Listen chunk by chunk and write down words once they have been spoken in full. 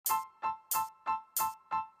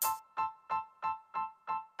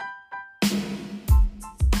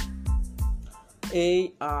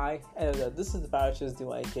Hello, this is the Pyrochure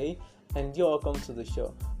DYK, and you're welcome to the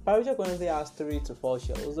show. Pyrochure currently has 3 to 4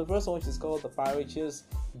 shows. The first one, which is called the Pyrochure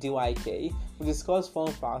DYK, we discuss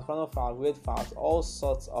fun facts, random facts, weird facts, all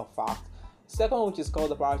sorts of facts. Second one, which is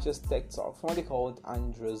called the Pyrochure Tech Talk, formerly called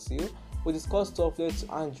Androzil, we discuss stuff related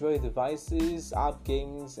to Android devices, app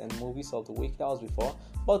games, and movies of the week. That was before.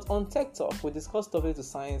 But on Tech Talk, we discuss stuff related to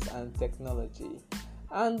science and technology.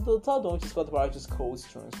 And the third one, which is called the Pyrochure Cold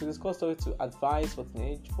Strings, we discuss stories to advice for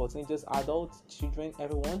teenagers, adults, children,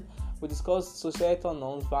 everyone. We discuss societal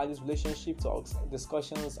norms, values, relationship talks,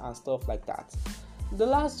 discussions, and stuff like that. The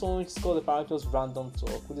last one, which is called the Pyrochure Random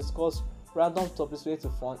Talk, we discuss random topics related to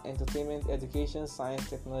fun, entertainment, education, science,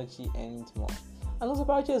 technology, and more. And also,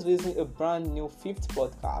 Pyrochure is releasing a brand new 5th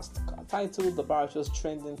podcast titled the Pyrochure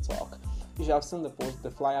Trending Talk. You should have seen the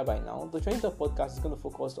flyer by now. The Trending Talk podcast is going to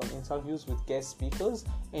focus on interviews with guest speakers,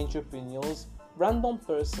 entrepreneurs, random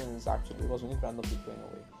persons actually, because we need random people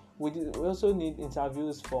anyway. We also need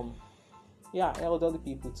interviews from elderly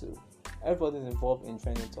people too. Everybody is involved in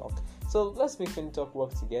Trending Talk. So let's make Trending Talk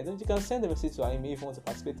work together. You can send a message to our email if you want to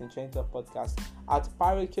participate in Trending Talk podcast at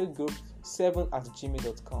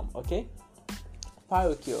pyrocuregroup7@gmail.com. Okay?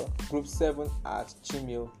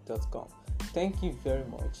 pyrocuregroup7@gmail.com. Thank you very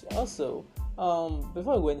much. Also,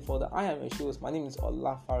 before I go any further, I am your host. My name is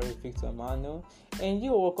Olafare Victor Emmanuel, and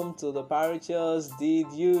you're welcome to the Pyrochure.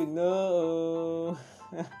 Did you know?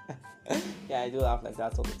 I do laugh like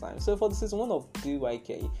that all the time. So for the season 1 of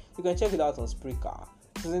DYK, you can check it out on Spreaker.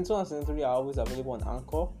 Season 2 and season 3 are always available on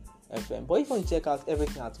Anchor FM. But if you want to check out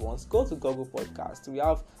everything at once, go to Google Podcast. We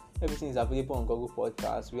have everything is available on Google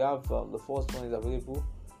Podcast. We have the first one is available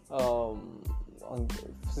on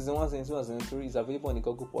season 1, season 2, and season 3 is available on the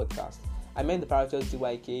Google Podcast. I meant the Pyrochure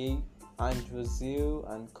DYK, Androzil,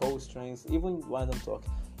 and Cold Strings, even Random Talk.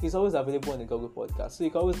 It's always available on the Google Podcast, so you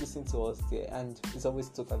can always listen to us there, and it's always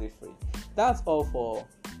totally free. That's all for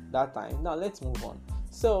that time. Now let's move on.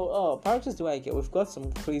 So, Pyrochure DYK, we've got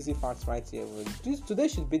some crazy facts right here. Today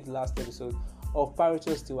should be the last episode of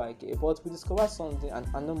Pyrochure DYK, but we discovered something, an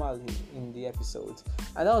anomaly in the episode,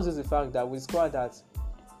 and that was just the fact that we discovered that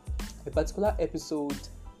a particular episode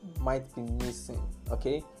might be missing.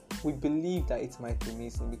 Okay, we believe that it might be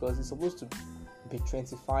missing because it's supposed to be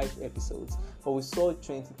 25 episodes, but we saw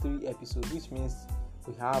 23 episodes, which means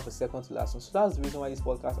we have a second to last one. So that's the reason why this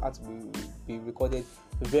podcast had to be recorded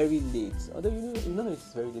very late. Although you don't know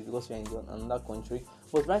it's very late because we're in another country,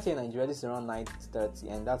 but right here in Nigeria this is around 9:30,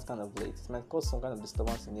 and that's kind of late. It might cause some kind of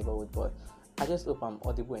disturbance in the neighborhood, but I just hope I'm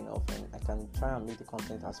audible enough and I can try and make the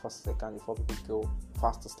content as fast as I can before people go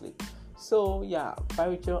fast asleep. So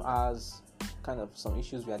Pyrochure has kind of some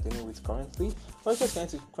issues we are dealing with currently. Pyrochure is trying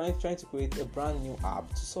to create a brand new app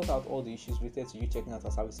to sort out all the issues related to you checking out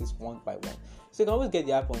our services one by one. So you can always get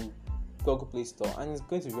the app on Google Play Store, and it's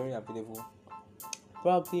going to be very available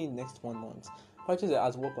probably in next 1 month. Pyrochure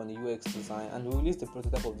has worked on the UX design, and we release the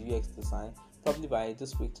prototype of the UX design probably by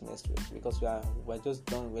this week to next week, because we're just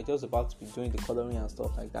done. We're just about to be doing the coloring and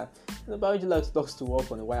stuff like that. Pyrochure likes to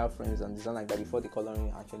work on the wireframes and design like that before the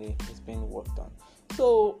coloring actually is being worked on.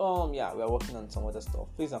 So we are working on some other stuff.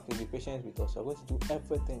 Please be patient with us. We're going to do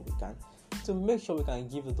everything we can to make sure we can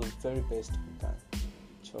give you the very best we can.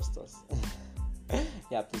 Trust us.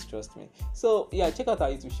 Please trust me. So check out our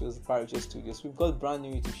YouTube shows, Pyrochure Studios. We've got brand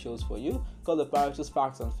new YouTube shows for you called the Pyrochure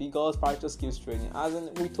Facts and Figures, Pyrochure Skills Training. As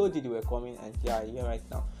in, we told you they were coming, and you're here right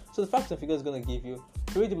now. So the Facts and Figures is going to give you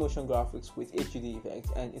 3D motion graphics with HD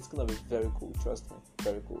effects, and it's going to be very cool. Trust me,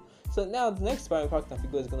 very cool. So now the next Facts and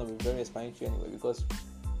Figures is going to be very explanatory anyway, because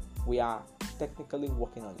we are technically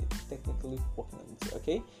working on it.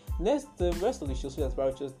 Okay. Next, the rest of the shows, such as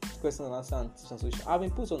Pyrochure Question and Answer and Teach and Solution, have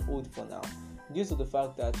been put on hold for now, due to the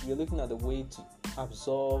fact that we're looking at the way to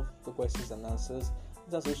absorb the questions and answers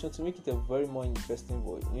and solution to make it a very more interesting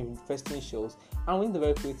shows, and we need a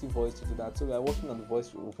very creative voice to do that. So we are working on the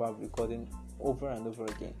voice over recording over and over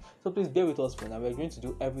again. So please bear with us for now. We're going to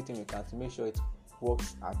do everything we can to make sure it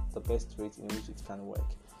works at the best rate in which it can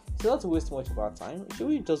work. So not to waste much of our time, should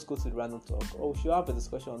we just go to the random talk, or should we have a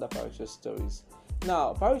discussion on the Pyrochure stories?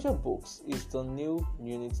 Now, Pyrochure Books is the new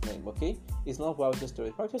unit name, okay? It's not Pyrochure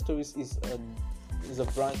Stories. Pyrochure Stories is a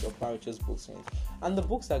branch of Pyrochure's Books unit. And the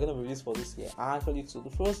books that are going to be released for this year are actually two.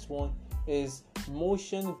 The first one is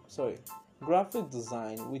Graphic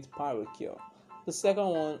Design with Pyrochure. The second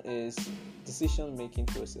one is Decision Making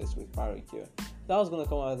Process with Pyrochure. That was going to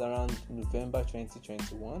come out around November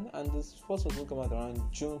 2021, and this first one will come out around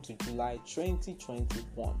June to July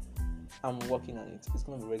 2021. I'm working on it. It's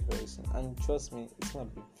going to be ready very soon, and trust me, it's going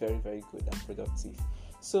to be very, very good and productive.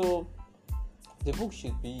 So the book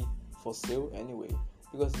should be for sale anyway.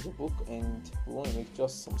 because it's a book and we want to make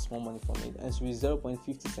just some small money from it, and it's with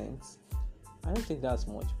 0.50 cents. I don't think that's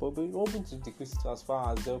much, but we're hoping to decrease it to as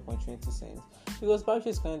far as 0.20 cents, because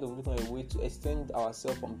Pyrochure is kind of looking at a way to extend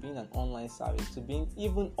ourselves from being an online service to being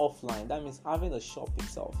even offline. That means having a shop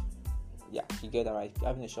itself. Yeah, you get that right,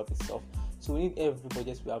 having a shop itself. So we need every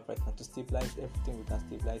budget we have right now to stabilize everything we can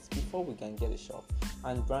stabilize before we can get a shop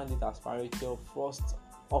and brand it as Pyrochure first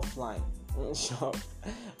offline shop.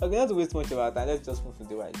 Okay, not to waste much of our time, let's just move to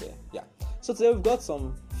the right there. Yeah. So today we've got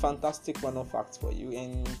some fantastic random facts for you,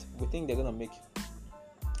 and we think they're gonna be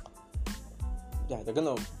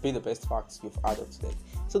the best facts you've had of today.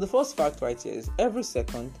 So the first fact right here is every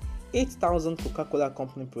second 8,000 Coca-Cola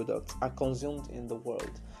company products are consumed in the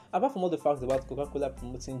world. Apart from all the facts about Coca-Cola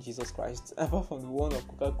promoting Jesus Christ, apart from the one of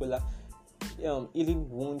Coca-Cola healing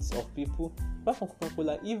wounds of people, apart from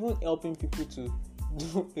Coca-Cola even helping people to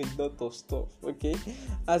do a lot of stuff, okay?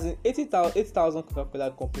 As in 8,000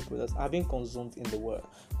 Coca-Cola company products are being consumed in the world.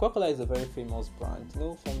 Coca-Cola is a very famous brand,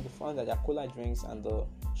 from the fact that their cola drinks and the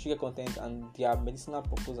sugar content and their medicinal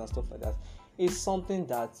purpose and stuff like that is something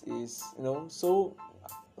that is,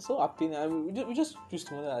 so appealing. I mean, we just used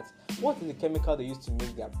to wonder that what is the chemical they use to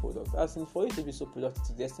make their product. As in, for it to be so productive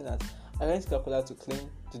to the extent that I went to Coca-Cola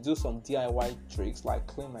to do some DIY tricks like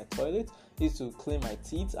clean my toilet, need to clean my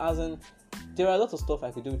teeth. As in, there are a lot of stuff I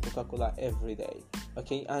could do with Coca-Cola every day,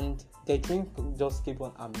 okay? And their drink just keep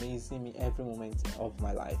on amazing me every moment of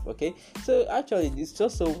my life, okay? So actually, it's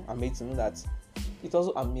just so amazing that it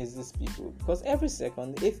also amazes people, because every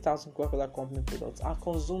second 8,000 Coca-Cola company products are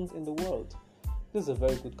consumed in the world. This is a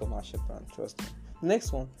very good commercial brand, trust me.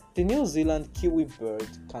 Next one, the New Zealand kiwi bird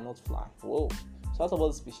cannot fly. Whoa. So out of all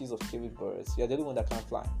the species of kiwi birds, you're the only one that can't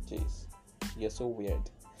fly. Jeez, you're so weird.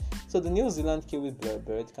 So the New Zealand kiwi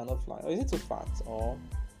bird cannot fly. Or is it too fat? Or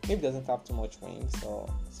maybe it doesn't have too much wings? Or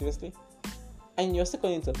seriously? And you're still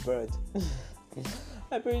calling it a bird.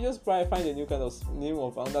 I probably just probably find a new kind of name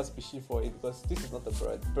of another species for it, because this is not a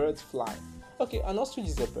bird. Birds fly. Okay, an ostrich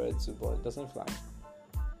is a bird too, but it doesn't fly.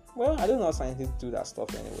 Well, I don't know how scientists do that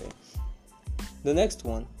stuff anyway. The next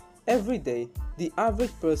one, every day, the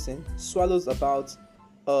average person swallows about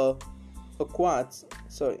a quart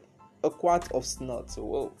of snot. So,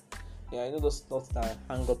 whoa. Yeah, those snots that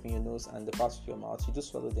hang up in your nose and they pass through your mouth. You just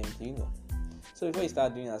swallow them, do you know? So before you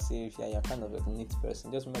start doing as if you're kind of a neat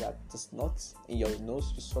person, just remember that the snots in your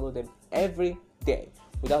nose, you swallow them every day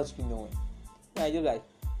without you knowing. Yeah, you're like,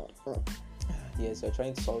 yes, you're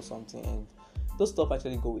trying to swallow something, and those stuff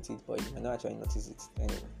actually go with it, but you might not actually notice it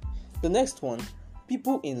anyway. The next one,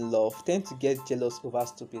 people in love tend to get jealous over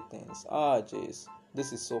stupid things. Jeez,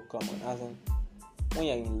 this is so common. As in, when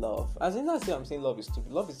you're in love, as in, that's why I'm saying love is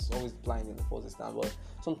stupid. Love is always blind in the first instance, but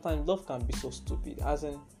sometimes love can be so stupid. As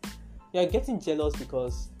in, you're getting jealous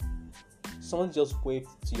because someone just waved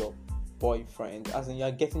to your boyfriend. As in,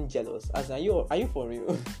 you're getting jealous. As in, are you for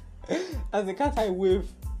real? As in, can't I wave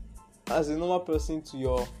as a normal person to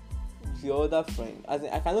your other friend? As in,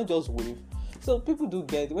 I cannot just wave. So people do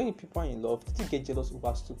get, when people are in love, they do get jealous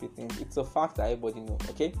over stupid things. It's a fact that everybody knows,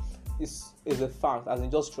 okay? It's a fact, as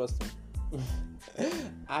in, just trust me.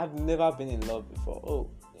 I've never been in love before. Oh,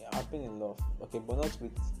 yeah, I've been in love, okay, but not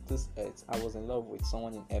with this earth. I was in love with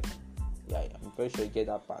someone in heaven. Yeah, I'm very sure you get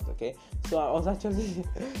that part, okay? So I was actually,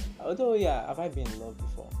 although, yeah, have I been in love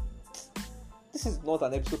before? This is not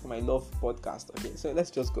an episode for my love podcast, okay? So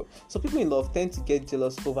let's just go. So people in love tend to get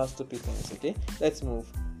jealous over stupid things, okay? Let's move.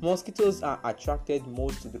 Mosquitoes are attracted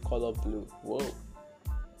most to the color blue. Whoa.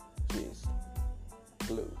 Jeez.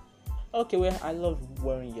 Blue. Okay, well, I love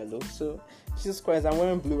wearing yellow, so Jesus Christ, I'm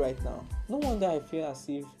wearing blue right now. No wonder I feel as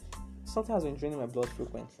if something has been draining my blood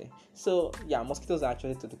frequently. So, yeah, mosquitoes are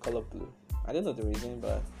attracted to the color blue. I don't know the reason,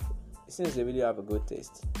 but it seems they really have a good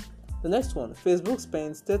taste. The next one, Facebook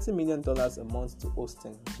spends $30 million a month to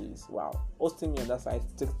hosting. Jeez, wow. Hosting me on that site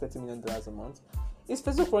takes $30 million a month. Is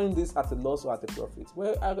Facebook running this at a loss or at a profit?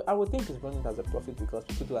 Well, I would think it's running it as a profit, because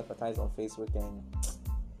people do advertise on Facebook, and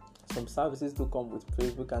some services do come with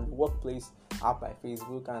Facebook, and the workplace app by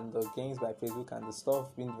Facebook, and the games by Facebook, and the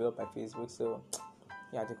stuff being developed by Facebook. So,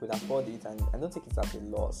 yeah, they could afford it, and I don't think it's at a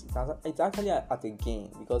loss. It's actually at a gain,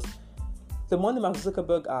 because the money Mark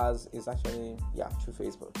Zuckerberg has is actually, through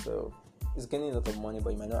Facebook. So it's gaining a lot of money,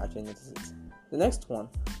 but you might not actually notice it. The next one,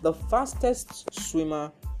 the fastest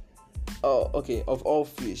swimmer of all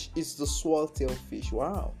fish is the swordtail fish.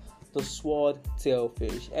 Wow. The swordtail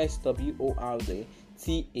fish, SWORDTAIL.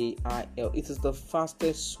 It is the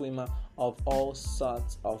fastest swimmer of all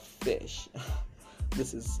sorts of fish.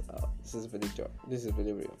 This is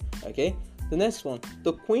really real. Okay. The next one,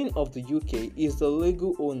 the Queen of the UK is the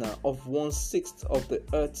legal owner of 1/6 of the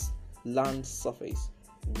Earth's land surface.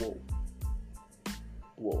 Whoa.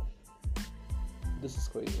 Whoa. This is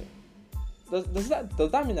crazy. Does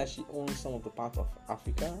that mean that she owns some of the part of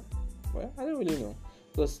Africa? Well, I don't really know,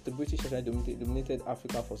 because the British actually dominated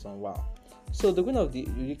Africa for some while. So the Queen of the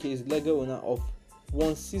UK is legal owner of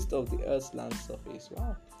 1/6 of the Earth's land surface.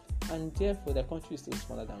 Wow. And therefore their country is still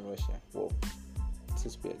smaller than Russia. Whoa. This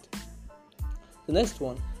is weird. The next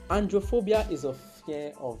one, androphobia is a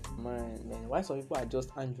fear of man. Why some people are just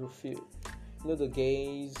androphile? You know, the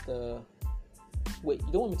gays, wait,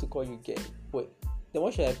 you don't want me to call you gay. Wait, then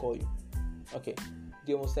what should I call you? Okay,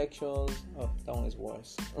 the homosexuals. Oh, that one is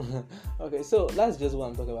worse. Okay, so that's just what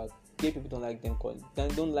I'm talking about. Gay people don't like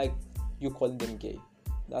don't like you calling them gay.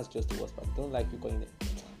 That's just the worst part. They don't like you calling them.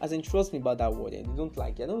 As in, trust me about that word. They don't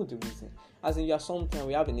like it. I don't know the reason. As in, you are something,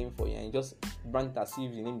 we have a name for you, and you just brand it as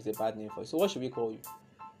if the name is a bad name for you. So what should we call you?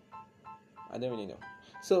 I don't really know.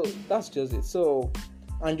 So that's just it. So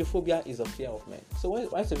androphobia is a fear of men. So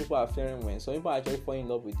why some people are fearing men? Some people are actually falling in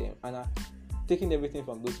love with them and are taking everything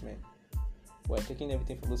from those men. Well, taking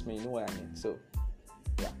everything from those men, you know what I mean. So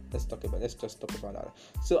yeah, let's just talk about that.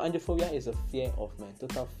 So androphobia is a fear of men,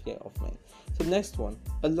 total fear of men. So next one,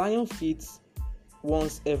 a lion feeds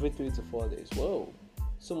once every 3 to 4 days. Whoa,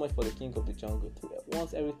 so much for the king of the jungle.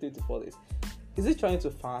 Once every 3 to 4 days. Is it trying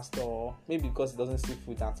to fast, or maybe because it doesn't see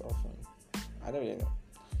food that often? I don't really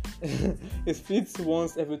know. It feeds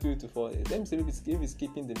once every 3 to 4 days. Let me see if it's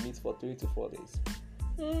keeping the meat for 3 to 4 days.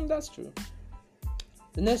 That's true.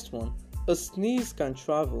 The next one, a sneeze can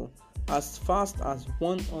travel as fast as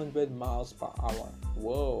 100 miles per hour.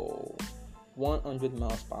 Whoa, 100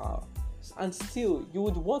 miles per hour. And still, you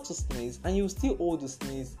would want to sneeze and you still hold the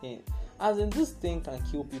sneeze in. As in, this thing can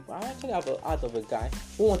kill people. I actually have an ad of a guy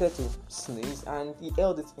who wanted to sneeze and he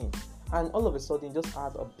held it in. And all of a sudden, just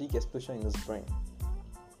had a big explosion in his brain.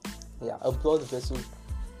 Yeah, a blood vessel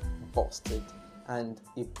busted and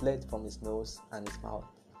it bled from his nose and his mouth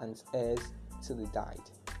and his ears till he died.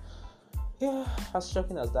 Yeah, as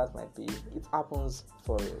shocking as that might be, it happens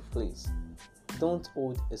for real. Please, don't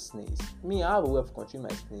hold a sneeze. Me, I have a way of controlling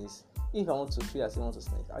my sneeze. If I want to feel as I want to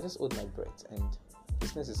sneeze, I just hold my breath and the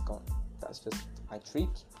sneeze is gone. That's just my trick.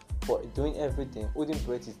 But doing everything, holding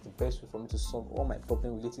breath is the best way for me to solve all my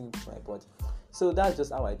problems relating to my body. So that's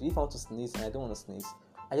just how I do. If I want to sneeze and I don't want to sneeze,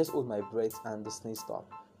 I just hold my breath and the sneeze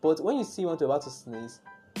stop. But when you see when you're about to sneeze,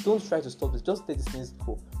 don't try to stop it. Just let the sneeze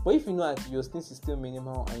go. But if you know that your sneeze is still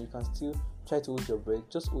minimal and you can still try to hold your breath,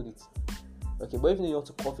 just hold it. Okay, but if you know you want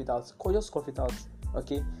to cough it out, just cough it out.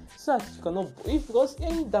 Okay, so that you cannot, because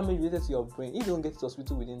any damage related to your brain, if you don't get to the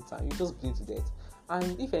hospital within time, you just bleed to death.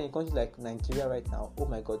 And if you're in a country like Nigeria right now, oh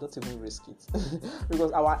my god, don't even risk it.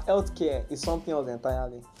 Because our healthcare is something else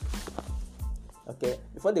entirely. Okay,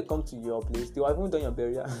 before they come to your place, they have even done your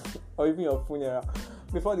burial or even your funeral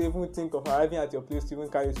before they even think of arriving at your place to even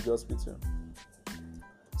carry you to the hospital.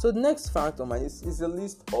 So the next fact on my list is a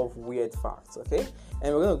list of weird facts, okay?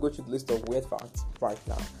 And we're going to go through the list of weird facts right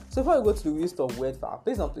now. So before we go to the list of weird facts,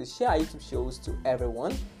 please share our YouTube shows to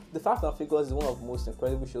everyone. The Fact and Figures is one of the most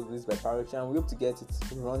incredible shows released by Pyrochure, and we hope to get it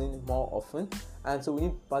running more often. And so we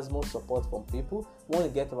need maximum support from people. We want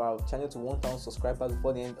to get our channel to 1,000 subscribers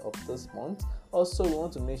before the end of this month. Also, we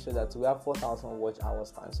want to make sure that we have 4,000 watch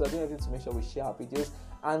hours time. So we're doing everything to make sure we share our videos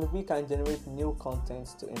and we can generate new content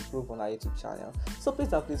to improve on our YouTube channel. So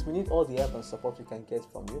please, we need all the help and support we can get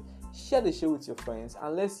from you. Share the show with your friends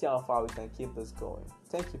and let's see how far we can keep this going.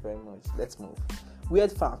 Thank you very much. Let's move.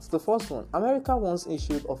 Weird facts. The first one, America once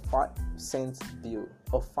issued a 5-cent bill.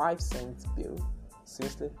 A 5-cent bill?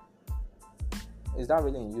 Seriously? Is that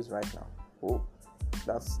really in use right now? Oh,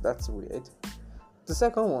 that's weird. The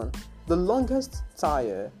second one, the longest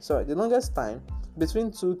time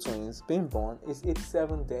between two twins being born is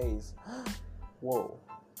 87 days. Whoa,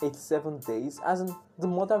 87 days? As in, the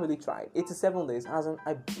mother really tried. 87 days, as in,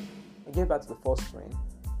 I gave back to the first twin.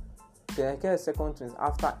 Then I get a second twins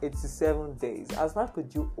after 87 days. As how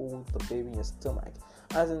could you hold the baby in your stomach?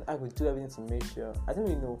 As in, I would do everything to make sure. I don't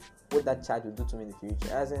really know what that child will do to me in the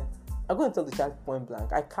future. As in, I'm going to tell the child point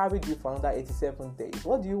blank, I carried you for another 87 days.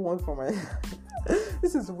 What do you want from my...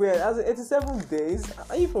 This is weird. As in, 87 days?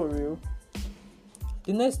 Are you for real?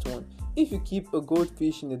 The next one, if you keep a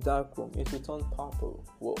goldfish in the dark room, it will turn purple.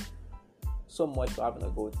 Whoa. So much for having a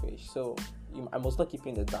goldfish. So, I must not keep it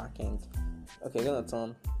in the dark end. Okay, it's going to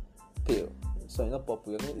turn pale. Sorry, not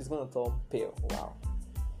purple. It's going to turn pale. Wow.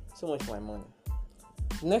 So much for my money.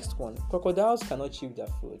 Next one, crocodiles cannot chew their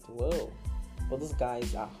food. Whoa. But those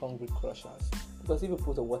guys are hungry crushers. Because if you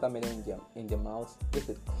put a watermelon in their mouth, they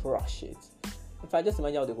could crush it. If I just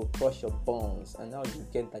imagine how they could crush your bones and how you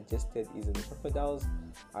get digested easily. Crocodiles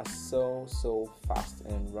are so fast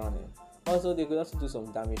in running. Also, they could also do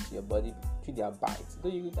some damage to your body through their bites. Though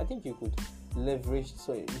I think you could leverage,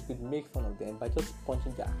 so you could make fun of them by just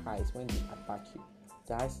punching their eyes when they attack you.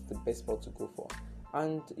 The eyes is the best spot to go for.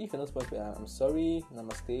 And if you're not supposed to, I'm sorry,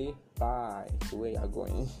 namaste, bye, to where you're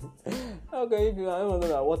going. Okay, if you don't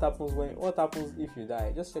know what happens if you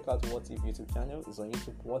die, just check out What If YouTube channel. It's on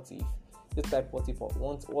YouTube. What If? Just type What If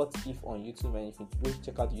on YouTube, and you can go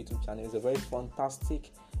check out the YouTube channel. It's a very fantastic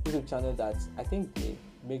YouTube channel that I think they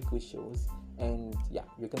make good shows, and yeah,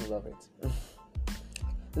 you're gonna love it.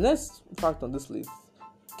 The next fact on this list: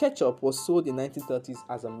 ketchup was sold in 1930s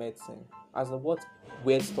as a medicine, as a what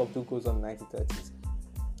weird stuff that goes on in 1930s.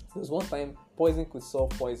 There was one time poison could solve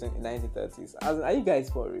poison in 1930s. Are you guys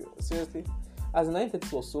for real? Seriously? As in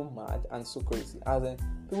 1930s was so mad and so crazy. As in,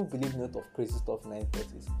 people believed in a lot of crazy stuff in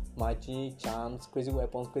 1930s. Magic, charms, crazy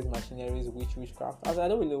weapons, crazy machineries, witchcraft. As in, I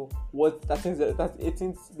don't really know what the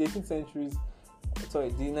 18th centuries, sorry,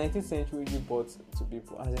 the 19th century brought to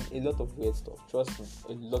people. As in, a lot of weird stuff. Trust me,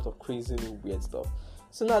 a lot of crazily weird stuff.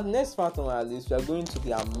 So now the next fact on our list, we are going to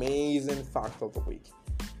the amazing fact of the week.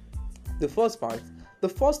 The first fact: the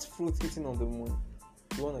first fruit eaten on the moon.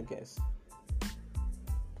 You want to guess?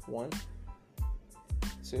 1,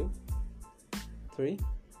 2, 3,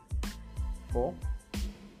 4,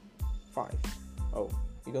 5. Oh,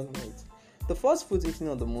 you don't know it. The first fruit eaten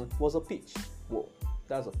on the moon was a peach. Whoa,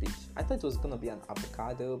 that's a peach. I thought it was gonna be an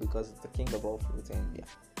avocado because it's the king of all fruits, and yeah,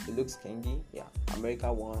 it looks kingy. Yeah,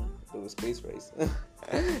 America won the space race.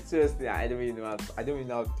 Seriously, I don't really know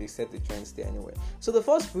how they set the trends there anyway. So the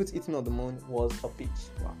first fruit eaten on the moon was a peach.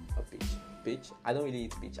 Wow, a peach. Peach. I don't really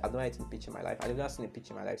eat peach. I've never eaten peach in my life. I've never seen a peach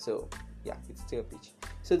in my life. So yeah, it's still a peach.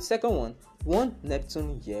 So the second one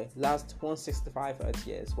Neptune year lasts 165 Earth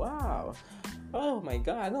years. Wow. Oh my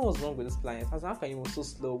god, I know what's wrong with this planet. As in, how can you move so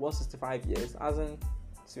slow? 165 years. As in,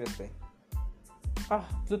 seriously.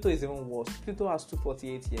 Pluto is even worse. Pluto has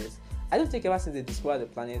 248 years. I don't think ever since they discovered the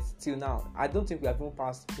planet till now, I don't think we have even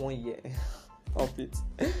passed 1 year of it.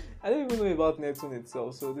 I don't even know about Neptune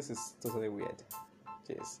itself, so this is totally weird.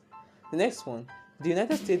 Cheers. The next one: the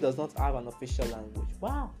United States does not have an official language.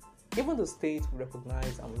 Wow. Even the state we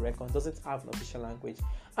recognize and we reckon doesn't have an official language,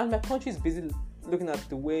 and my country is busy looking at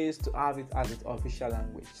the ways to have it as its official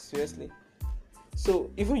language. Seriously.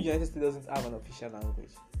 So even the United States doesn't have an official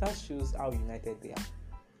language. That shows how united they are.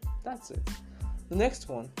 That's it. The next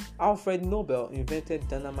one: Alfred Nobel invented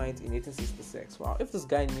dynamite in 1866. Wow, if this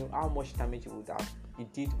guy knew how much damage he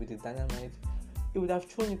did with the dynamite, he would have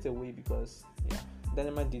thrown it away because, yeah,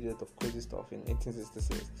 dynamite did a lot of crazy stuff in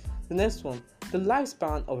 1866. The next one: the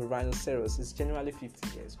lifespan of a rhinoceros is generally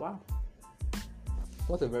 50 years. Wow,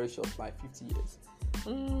 what a very short life, 50 years.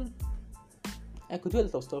 I could do a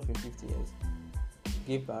lot of stuff in 50 years.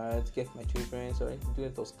 Give birth, get my children, so I can do a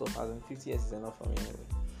lot of stuff, as in 50 years is enough for me anyway.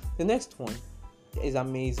 The next one is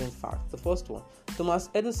amazing fact. The first one: Thomas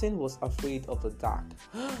Edison was afraid of the dark,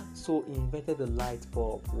 so he invented the light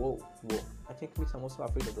bulb. Whoa. I think I'm also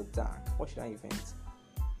afraid of the dark. What should I invent?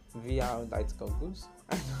 VR light goggles?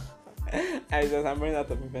 I'm running out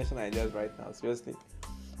of invention ideas right now, seriously.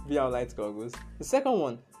 VR light goggles. The second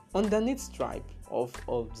one: underneath stripe of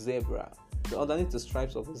zebra. Underneath the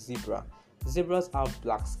stripes of a zebra, zebras have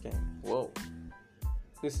black skin. Whoa.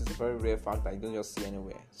 This is a very rare fact that you don't just see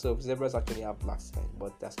anywhere. So zebras actually have black skin,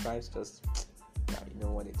 but their stripes just, yeah, you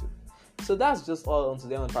know what they do. So that's just all on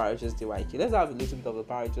today on Pyrochure DYK. Let's have a little bit of the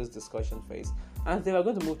Pyrochure discussion phase. And then we're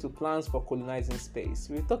going to move to plans for colonizing space.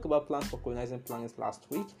 We talked about plans for colonizing planets last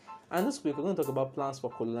week. And this week we're going to talk about plans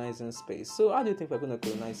for colonizing space. So how do you think we're going to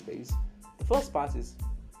colonize space? The first part is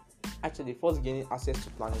actually first gaining access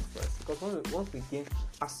to planets first. Because once we gain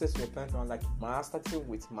access to a planet around like Mars, starting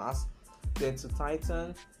with Mars, then to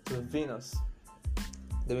Titan, to Venus,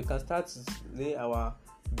 then we can start to lay our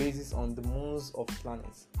bases on the moons of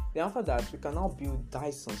planets. Then after that, we can now build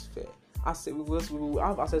Dyson sphere. We will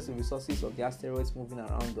have access to resources of the asteroids moving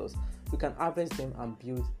around us. We can harvest them and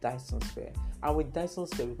build Dyson sphere. And with Dyson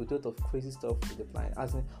sphere, we could do a lot of crazy stuff with the planet.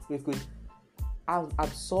 As in, we could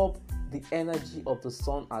absorb the energy of the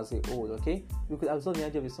sun as a whole. Okay, we could absorb the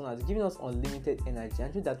energy of the sun as giving us unlimited energy,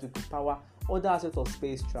 and so that we could power other aspects of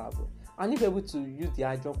space travel. And if we're able to use the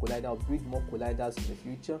Hadron Collider or build more colliders in the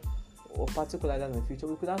future, or particle colliders in the future,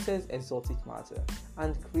 we could access exotic matter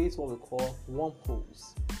and create what we call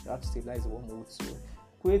wormholes. You have to stabilize the wormhole too.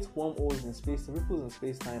 Create wormholes in space, ripples in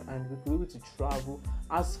space-time, and we could be able to travel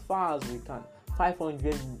as far as we can.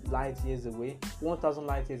 500 light years away, 1000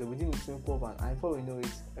 light years away, within the twinkle of an eye. Before we know it,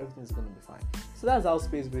 everything's going to be fine. So that's how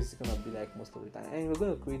space is going to be like most of the time. And we're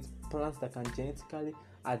going to create plants that can genetically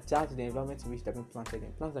adapt to the environment in which they've been planted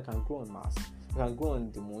in. Plants that can grow on Mars, they can grow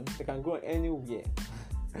on the moon, they can grow anywhere.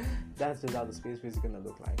 That's just how the space is gonna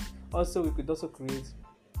look like. Also, we could also create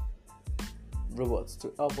robots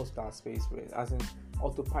to help us with our space race, as in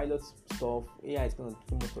autopilot stuff. AI is gonna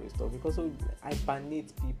do most of the stuff because we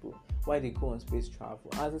hibernate people while they go on space travel.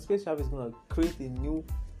 As in space travel is gonna create a new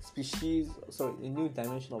a new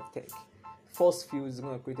dimension of tech. Force field is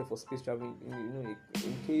gonna create it for space travel. In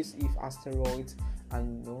case if asteroids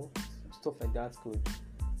and stuff like that could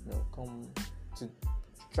come to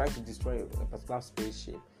try to destroy a particular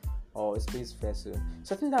spaceship or a space vessel.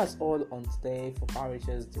 So I think that's all on today for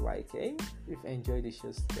Pyrochure's DYK. If you've enjoyed the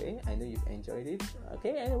show today, I know you've enjoyed it.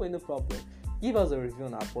 Okay, anyway, no problem. Give us a review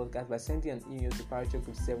on our podcast by sending an email to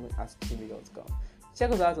pyrochuregroup7@gmail.com.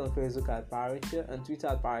 Check us out on Facebook at Pyrochure and Twitter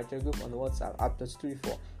at Pyrochure Group, on WhatsApp at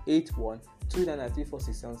 +34 81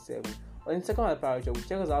 299 on Instagram at Pyrochure Group.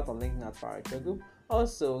 Check us out on LinkedIn at Pyrochure Group.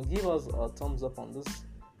 Also, give us a thumbs up on this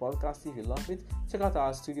podcast if you love it. Check out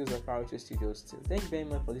our studios at Pyrochure Studios too. Thank you very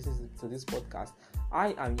much for listening to this podcast.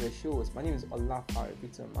 I am your show host. My name is Olafare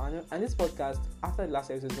Victor Emmanuel, and this podcast, after the last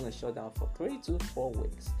episode, is going to shut down for 3 to 4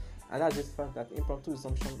 weeks. And that's just the fact that impromptu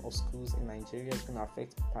resumption of schools in Nigeria is going to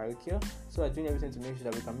affect Pyrochure. So we're doing everything to make sure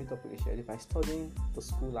that we can meet up with the schedule by studying the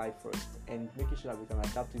school life first and making sure that we can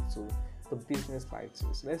adapt it to the business life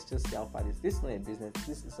too. So let's just see how far this is not a business,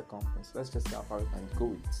 this is a conference. So let's just see how far we can go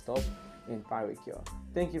with stuff in Pyrochure.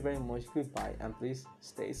 Thank you very much, goodbye, and please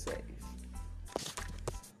stay safe.